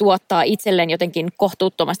tuottaa itselleen jotenkin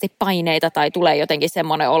kohtuuttomasti paineita tai tulee jotenkin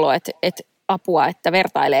semmoinen olo, että apua, että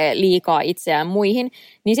vertailee liikaa itseään muihin,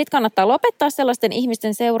 niin sitten kannattaa lopettaa sellaisten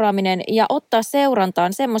ihmisten seuraaminen ja ottaa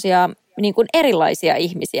seurantaan semmoisia niin kuin erilaisia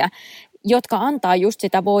ihmisiä, jotka antaa just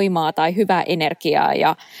sitä voimaa tai hyvää energiaa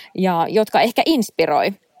ja jotka ehkä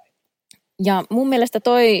inspiroi. Ja mun mielestä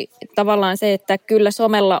toi tavallaan se, että kyllä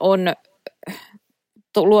somella on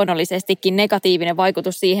luonnollisestikin negatiivinen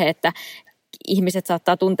vaikutus siihen, että ihmiset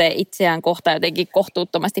saattaa tuntea itseään kohtaan jotenkin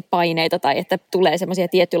kohtuuttomasti paineita tai että tulee semmoisia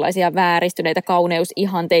tietynlaisia vääristyneitä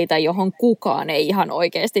kauneusihanteita, johon kukaan ei ihan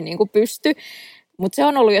oikeasti niin kuin pysty. Mutta se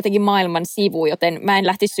on ollut jotenkin maailman sivu, joten mä en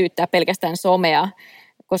lähtisi syyttää pelkästään somea,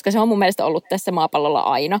 koska se on mun mielestä ollut tässä maapallolla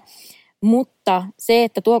aina. Mutta se,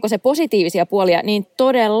 että tuoko se positiivisia puolia, niin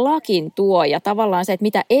todellakin tuo. Ja tavallaan se, että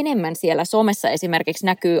mitä enemmän siellä somessa esimerkiksi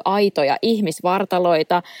näkyy aitoja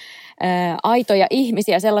ihmisvartaloita, aitoja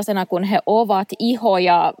ihmisiä sellaisena kuin he ovat,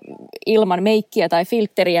 ihoja ilman meikkiä tai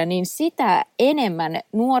filtteriä, niin sitä enemmän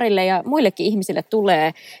nuorille ja muillekin ihmisille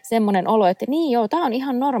tulee semmoinen olo, että niin joo, tämä on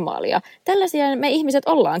ihan normaalia. Tällaisia me ihmiset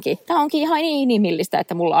ollaankin. Tämä onkin ihan niin inhimillistä,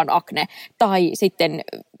 että mulla on akne. Tai sitten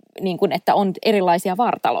niin kuin, että on erilaisia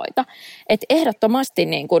vartaloita. Että ehdottomasti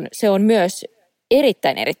niin kuin, se on myös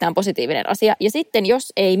erittäin positiivinen asia. Ja sitten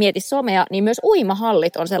jos ei mieti somea, niin myös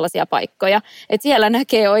uimahallit on sellaisia paikkoja, että siellä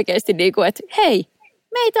näkee oikeasti, niin kuin, että hei,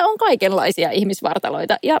 meitä on kaikenlaisia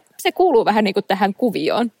ihmisvartaloita ja se kuuluu vähän niin kuin tähän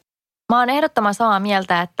kuvioon. Mä oon ehdottoman samaa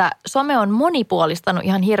mieltä, että some on monipuolistanut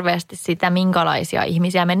ihan hirveästi sitä, minkälaisia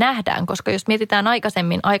ihmisiä me nähdään, koska jos mietitään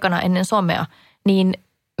aikaisemmin aikana ennen somea, niin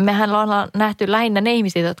mehän ollaan nähty lähinnä ne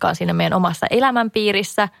ihmiset, jotka on siinä meidän omassa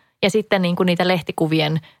elämänpiirissä ja sitten niin kuin niitä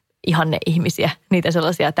lehtikuvien ihanne-ihmisiä, niitä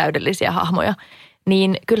sellaisia täydellisiä hahmoja.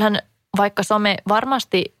 Niin kyllähän vaikka some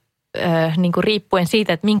varmasti niin kuin riippuen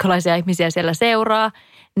siitä, että minkälaisia ihmisiä siellä seuraa,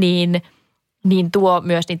 niin tuo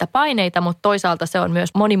myös niitä paineita, mutta toisaalta se on myös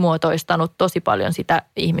monimuotoistanut tosi paljon sitä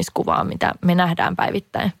ihmiskuvaa, mitä me nähdään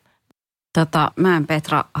päivittäin. Mä en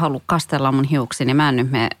Petra halua kastella mun hiuksi, niin mä en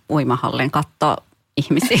nyt mene uimahallin katsoa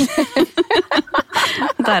ihmisiä.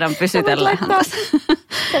 Taidan pysytellä ihan tässä.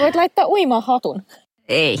 Sä voit laittaa uimahatun.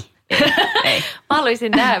 Ei. Mä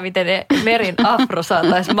haluaisin nähdä, miten Merin afro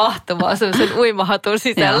saataisiin mahtumaan sellaisen uimahatun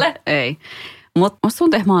sisälle. Ja, ei. Mutta musta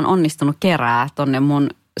tuntuu, että mä oon onnistunut kerää tonne mun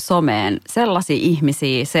someen sellaisia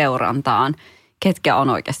ihmisiä seurantaan, ketkä on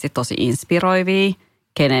oikeasti tosi inspiroivia,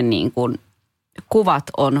 kenen niin kun kuvat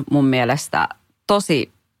on mun mielestä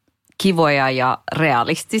tosi kivoja ja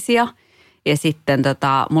realistisia. Ja sitten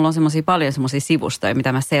mulla on paljon semmoisia sivustoja,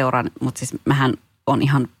 mitä mä seuran, mutta siis mähän on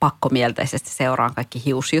ihan pakkomielteisesti seuraan kaikki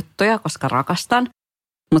hiusjuttuja, koska rakastan.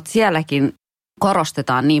 Mutta sielläkin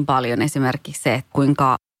korostetaan niin paljon esimerkiksi se, että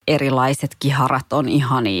kuinka erilaiset kiharat on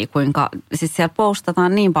ihania, kuinka siis siellä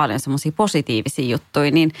postataan niin paljon semmoisia positiivisia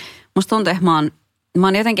juttuja, niin musta tuntuu, että mä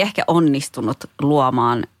oon jotenkin ehkä onnistunut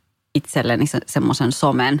luomaan itselleni semmoisen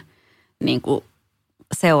somen niin kuin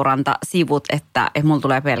seurantasivut, että mulla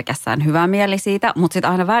tulee pelkästään hyvä mieli siitä, mutta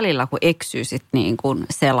sitten aina välillä, kun eksyy sitten niin kuin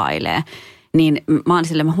selailee, niin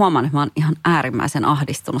mä huomaan, että mä oon ihan äärimmäisen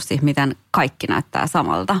ahdistunut siihen, miten kaikki näyttää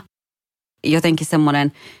samalta. Jotenkin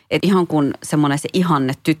semmoinen, että ihan kun semmoinen se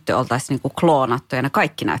ihanne tyttö oltaisiin niin kuin kloonattu ja ne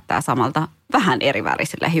kaikki näyttää samalta, vähän eri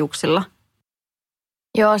värisillä hiuksilla.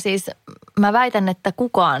 Joo, siis mä väitän, että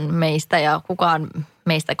kukaan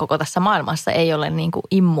meistä koko tässä maailmassa ei ole niin kuin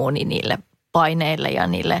immuuni niille paineille ja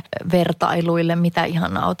niille vertailuille, mitä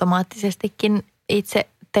ihan automaattisestikin itse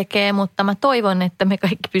tekee, mutta mä toivon, että me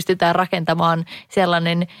kaikki pystytään rakentamaan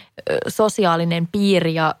sellainen sosiaalinen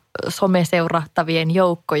piiri ja someseurattavien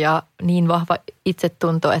joukko ja niin vahva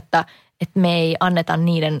itsetunto, että me ei anneta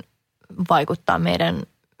niiden vaikuttaa meidän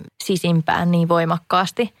sisimpään niin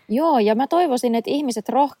voimakkaasti. Joo, ja mä toivoisin, että ihmiset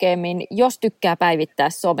rohkeammin, jos tykkää päivittää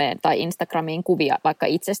someen tai Instagramiin kuvia vaikka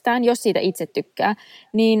itsestään, jos siitä itse tykkää,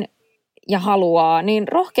 niin ja haluaa, niin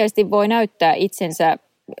rohkeasti voi näyttää itsensä.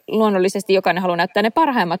 Luonnollisesti jokainen haluaa näyttää ne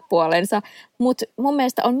parhaimmat puolensa, mutta mun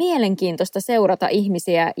mielestä on mielenkiintoista seurata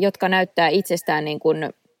ihmisiä, jotka näyttää itsestään niin kuin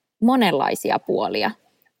monenlaisia puolia.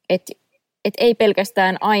 Et ei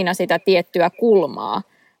pelkästään aina sitä tiettyä kulmaa,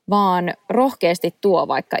 vaan rohkeasti tuo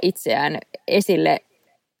vaikka itseään esille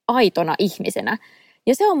aitona ihmisenä.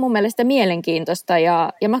 Ja se on mun mielestä mielenkiintoista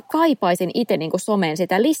ja mä kaipaisin itse niin kuin someen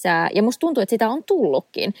sitä lisää ja musta tuntuu, että sitä on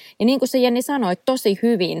tullutkin. Ja niin kuin se Jenni sanoi tosi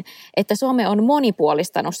hyvin, että some on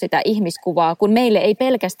monipuolistanut sitä ihmiskuvaa, kun meille ei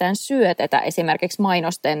pelkästään syötetä esimerkiksi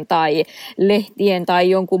mainosten tai lehtien tai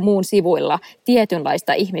jonkun muun sivuilla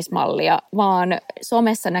tietynlaista ihmismallia, vaan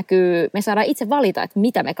somessa näkyy, me saadaan itse valita, että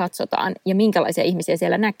mitä me katsotaan ja minkälaisia ihmisiä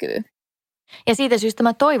siellä näkyy. Ja siitä syystä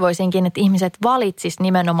mä toivoisinkin, että ihmiset valitsis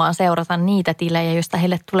nimenomaan seurata niitä tilejä, joista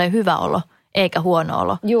heille tulee hyvä olo eikä huono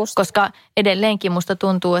olo. Just. Koska edelleenkin musta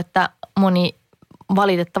tuntuu, että moni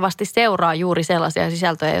valitettavasti seuraa juuri sellaisia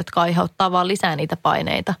sisältöjä, jotka aiheuttaa vaan lisää niitä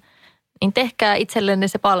paineita. Niin tehkää itsellenne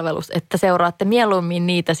se palvelus, että seuraatte mieluummin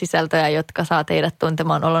niitä sisältöjä, jotka saa teidät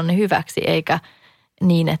tuntemaan olonne hyväksi, eikä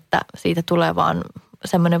niin, että siitä tulee vaan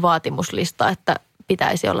semmoinen vaatimuslista, että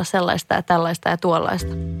pitäisi olla sellaista ja tällaista ja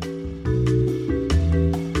tuollaista.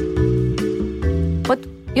 Mutta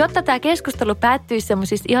jotta tämä keskustelu päättyisi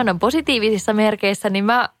semmoisissa ihanan positiivisissa merkeissä, niin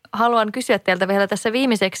mä haluan kysyä teiltä vielä tässä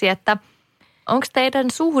viimeiseksi, että onko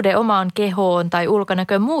teidän suhde omaan kehoon tai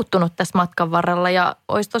ulkonäköön muuttunut tässä matkan varrella ja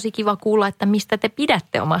olisi tosi kiva kuulla, että mistä te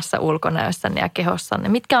pidätte omassa ulkonäössänne ja kehossanne.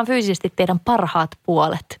 Mitkä on fyysisesti teidän parhaat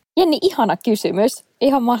puolet? Jenni, ihana kysymys.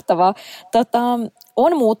 Ihan mahtavaa.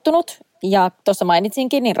 On muuttunut ja tuossa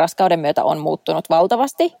mainitsinkin, niin raskauden myötä on muuttunut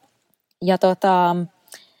valtavasti. Ja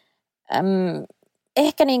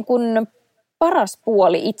ehkä niin kuin paras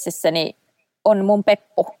puoli itsessäni on mun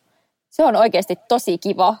peppu. Se on oikeasti tosi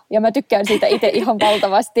kiva ja mä tykkään siitä itse ihan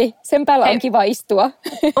valtavasti. Sen päällä on kiva istua.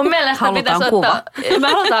 Mun mielestä pitäisi ottaa, me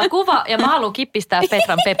halutaan kuva ja mä haluan kippistää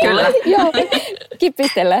Petran pepulle. Joo,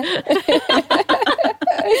 kippistellä.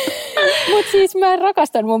 Mutta siis mä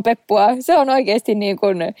rakastan mun peppua. Se on oikeasti niin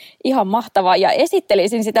kuin ihan mahtavaa ja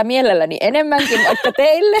esittelisin sitä mielelläni enemmänkin vaikka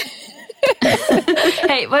teille.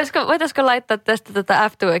 Hei, voitaisiko laittaa tästä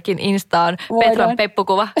Afterworkin Instaan Petran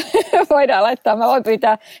peppukuva? Voidaan laittaa. Mä voin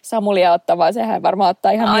pyytää Samulia ottamaan. Sehän varmaan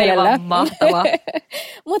ottaa ihan mielellään. Aivan mahtavaa.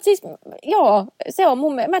 Mutta siis joo, se on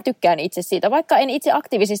mä tykkään itse siitä, vaikka en itse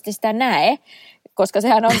aktiivisesti sitä näe, koska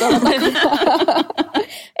sehän on tuolla takana.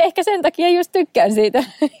 Ehkä sen takia just tykkään siitä.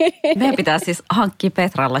 Meidän pitää siis hankkia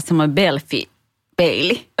Petralle semmoinen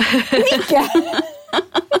Belfi-peili. Mikä?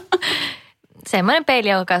 Semmoinen peili,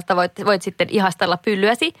 jonka kanssa voit sitten ihastella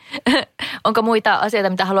pyllyäsi. Onko muita asioita,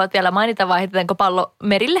 mitä haluat vielä mainita vai heitetäänkö pallo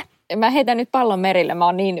merille? Mä heitän nyt pallon merille. Mä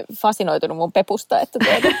oon niin fasinoitunut mun pepusta, että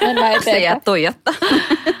mennään eteenpäin. Se jää tuijottaa.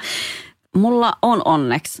 Mulla on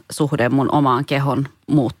onneksi suhde mun omaan kehon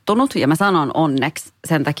muuttunut. Ja mä sanon onneksi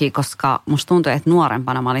sen takia, koska musta tuntuu, että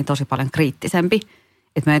nuorempana mä olin tosi paljon kriittisempi.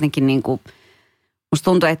 Että mä jotenkin niinku, musta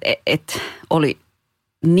tuntui, että oli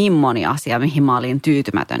niin moni asia, mihin mä olin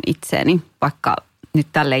tyytymätön itseeni. Vaikka nyt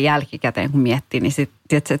tälleen jälkikäteen kun miettii, niin sitten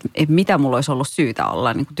tietysti, että mitä mulla olisi ollut syytä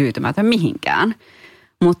olla niin kuin tyytymätön mihinkään.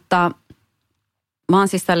 Mutta mä oon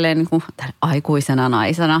siis tälleen niin kuin aikuisena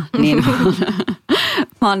naisena, niin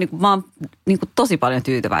mä oon niin kuin tosi paljon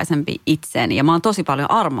tyytyväisempi itseeni ja mä oon tosi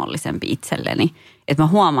paljon armollisempi itselleni. Että mä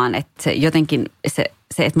huomaan, että se jotenkin se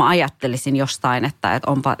että mä ajattelisin jostain, että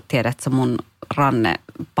onpa, tiedätkö, mun ranne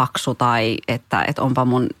paksu tai että onpa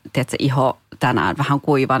mun, tiedätkö, iho tänään vähän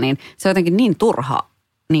kuiva, niin se on jotenkin niin turha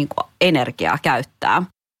niin kuin energiaa käyttää.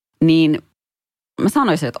 Niin mä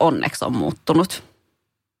sanoisin, että onneksi on muuttunut.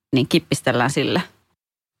 Niin kippistellään sille.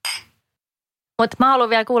 Mutta mä haluan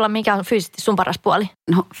vielä kuulla, mikä on fyysisesti sun paras puoli.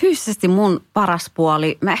 No fyysisesti mun paras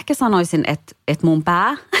puoli, mä ehkä sanoisin, että mun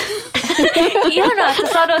pää. Ihanaa,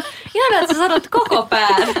 että sä sanot koko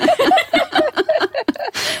pään.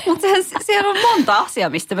 Mutta siellä on monta asiaa,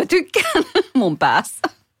 mistä mä tykkään mun päässä.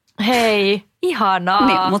 Hei, ihanaa.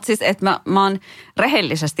 Niin, mutta siis, että mä oon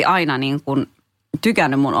rehellisesti aina niin kuin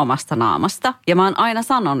tykännyt mun omasta naamasta. Ja mä oon aina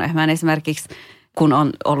sanonut, että mä esimerkiksi, kun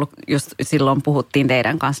on ollut, just silloin puhuttiin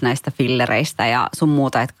teidän kanssa näistä fillereistä ja sun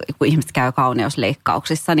muuta, että kun ihmiset käy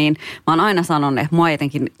kauneusleikkauksissa, niin mä oon aina sanonut, että mua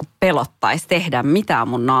jotenkin pelottaisi tehdä mitään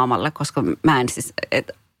mun naamalle, koska mä en siis,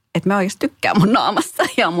 että mä oikeasti tykkään mun naamasta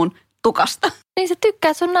ja mun tukasta. Niin sä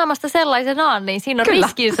tykkäät sun naamasta sellaisenaan, niin siinä on Kyllä.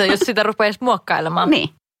 riskinsä, jos sitä rupeaisi muokkailemaan. Niin.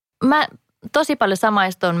 Mä tosi paljon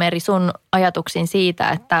samaistun, Meri, sun ajatuksiin siitä,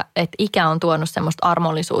 että ikä on tuonut semmoista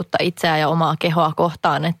armollisuutta itseä ja omaa kehoa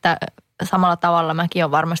kohtaan, että samalla tavalla mäkin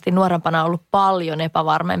olen varmasti nuorempana ollut paljon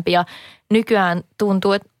epävarmempi ja nykyään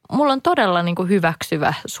tuntuu, että mulla on todella niin kuin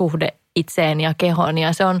hyväksyvä suhde itseen ja kehoon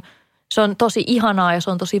ja se on tosi ihanaa ja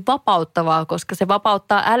se on tosi vapauttavaa, koska se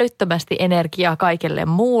vapauttaa älyttömästi energiaa kaikelle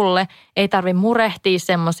muulle. Ei tarvitse murehtia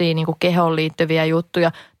semmoisia niin kuin kehoon liittyviä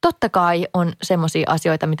juttuja. Totta kai on semmoisia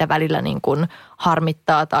asioita, mitä välillä niin kuin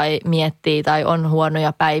harmittaa tai miettii tai on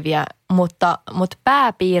huonoja päiviä, mutta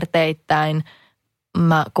pääpiirteittäin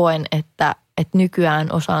mä koen, että nykyään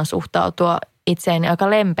osaan suhtautua itseeni aika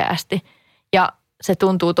lempeästi ja se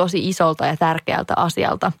tuntuu tosi isolta ja tärkeältä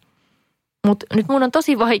asialta. Mutta nyt mun on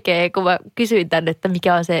tosi vaikea, kun mä kysyin tänne, että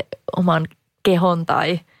mikä on se oman kehon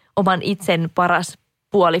tai oman itsen paras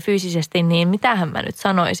puoli fyysisesti, niin mitähän mä nyt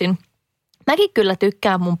sanoisin. Mäkin kyllä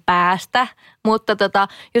tykkään mun päästä, mutta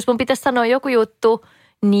jos mun pitäisi sanoa joku juttu,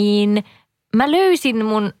 niin mä löysin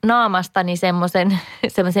mun naamastani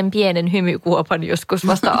semmoisen pienen hymykuopan joskus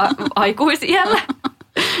vasta aikuisiällä.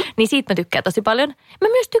 Niin siitä mä tykkään tosi paljon. Mä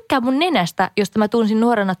myös tykkään mun nenästä, josta mä tunsin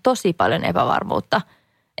nuorena tosi paljon epävarmuutta.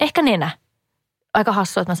 Ehkä nenä. Aika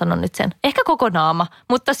hassua, että mä sanon nyt sen. Ehkä koko naama,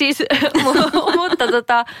 mutta siis,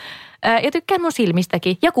 ja tykkään mun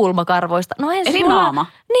silmistäkin ja kulmakarvoista. No eli naama?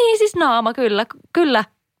 Niin, siis naama, kyllä.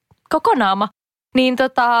 Koko naama. Niin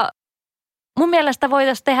mun mielestä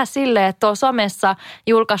voitaisiin tehdä silleen, että tuolla somessa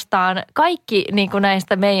julkaistaan kaikki niin kuin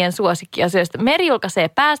näistä meidän suosikkiasioista. Meri julkaisee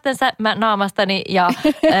päästänsä naamastani ja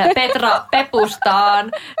Petra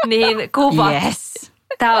pepustaan, niin kuvat. Yes.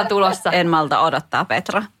 Tää on tulossa. En malta odottaa,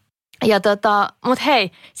 Petra. Ja mut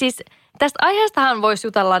hei, siis tästä aiheestahan voisi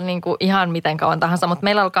jutella niinku ihan miten kauan tahansa, mutta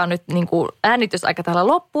meillä alkaa nyt niinku äänitysaika täällä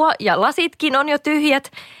loppua ja lasitkin on jo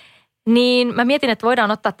tyhjät. Niin mä mietin, että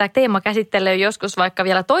voidaan ottaa tämä teema käsittelyyn joskus vaikka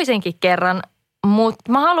vielä toisenkin kerran,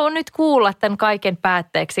 mutta mä haluan nyt kuulla tämän kaiken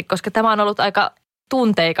päätteeksi, koska tämä on ollut aika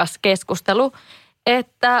tunteikas keskustelu,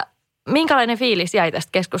 että minkälainen fiilis jäi tästä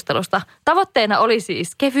keskustelusta. Tavoitteena oli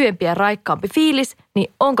siis kevyempi ja raikkaampi fiilis,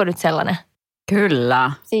 niin onko nyt sellainen?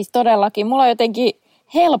 Kyllä. Siis todellakin. Mulla on jotenkin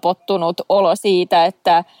helpottunut olo siitä,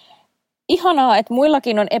 että ihanaa, että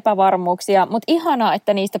muillakin on epävarmuuksia, mutta ihanaa,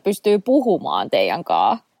 että niistä pystyy puhumaan teidän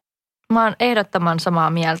kanssa. Mä oon ehdottoman samaa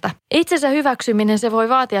mieltä. Itsensä hyväksyminen, se voi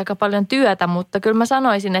vaatia aika paljon työtä, mutta kyllä mä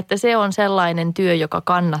sanoisin, että se on sellainen työ, joka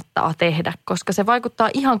kannattaa tehdä, koska se vaikuttaa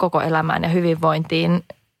ihan koko elämään ja hyvinvointiin.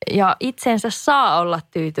 Ja itsensä saa olla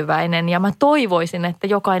tyytyväinen ja mä toivoisin, että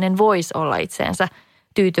jokainen voisi olla itsensä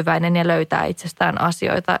tyytyväinen ja löytää itsestään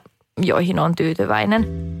asioita, joihin on tyytyväinen.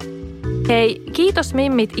 Hei, kiitos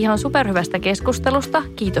mimmit ihan superhyvästä keskustelusta.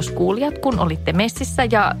 Kiitos kuulijat, kun olitte messissä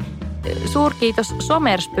ja suurkiitos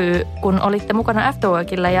Somerspy, kun olitte mukana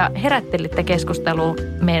Afterworkilla ja herättelitte keskustelua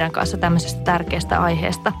meidän kanssa tämmöisestä tärkeästä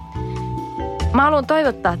aiheesta. Mä haluan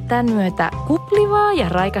toivottaa tämän myötä kuplivaa ja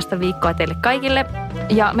raikasta viikkoa teille kaikille.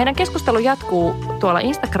 Ja meidän keskustelu jatkuu tuolla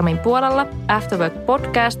Instagramin puolella. Afterwork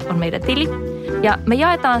Podcast on meidän tili. Ja me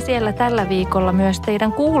jaetaan siellä tällä viikolla myös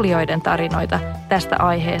teidän kuulijoiden tarinoita tästä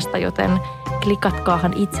aiheesta, joten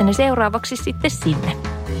klikatkaahan itsenne seuraavaksi sitten sinne.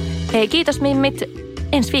 Hei, kiitos mimmit.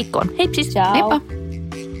 Ensi viikkoon. Heipsis. Ciao. Heippa.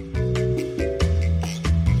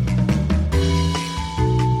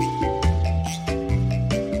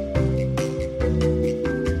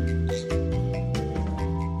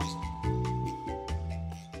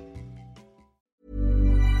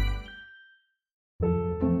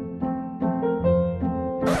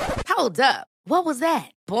 Hold up. What was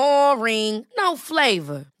that? Boring. No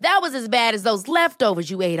flavor. That was as bad as those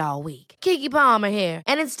leftovers you ate all week. Keke Palmer here,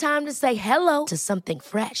 and it's time to say hello to something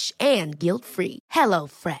fresh and guilt-free. Hello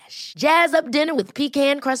Fresh. Jazz up dinner with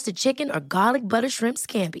pecan-crusted chicken or garlic butter shrimp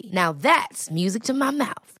scampi. Now that's music to my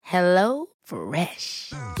mouth. Hello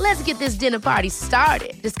Fresh. Let's get this dinner party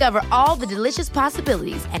started. Discover all the delicious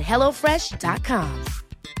possibilities at hellofresh.com.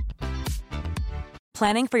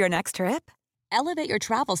 Planning for your next trip? Elevate your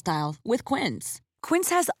travel style with Quince.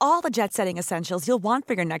 Quince has all the jet-setting essentials you'll want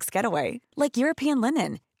for your next getaway, like European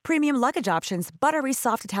linen, premium luggage options, buttery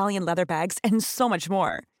soft Italian leather bags, and so much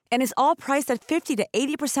more. And is all priced at 50 to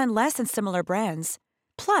 80% less than similar brands.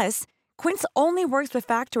 Plus, Quince only works with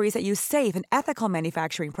factories that use safe and ethical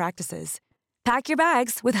manufacturing practices. Pack your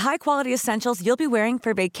bags with high-quality essentials you'll be wearing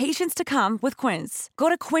for vacations to come with Quince. Go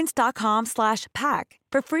to quince.com/pack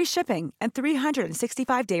for free shipping and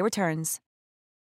 365-day returns.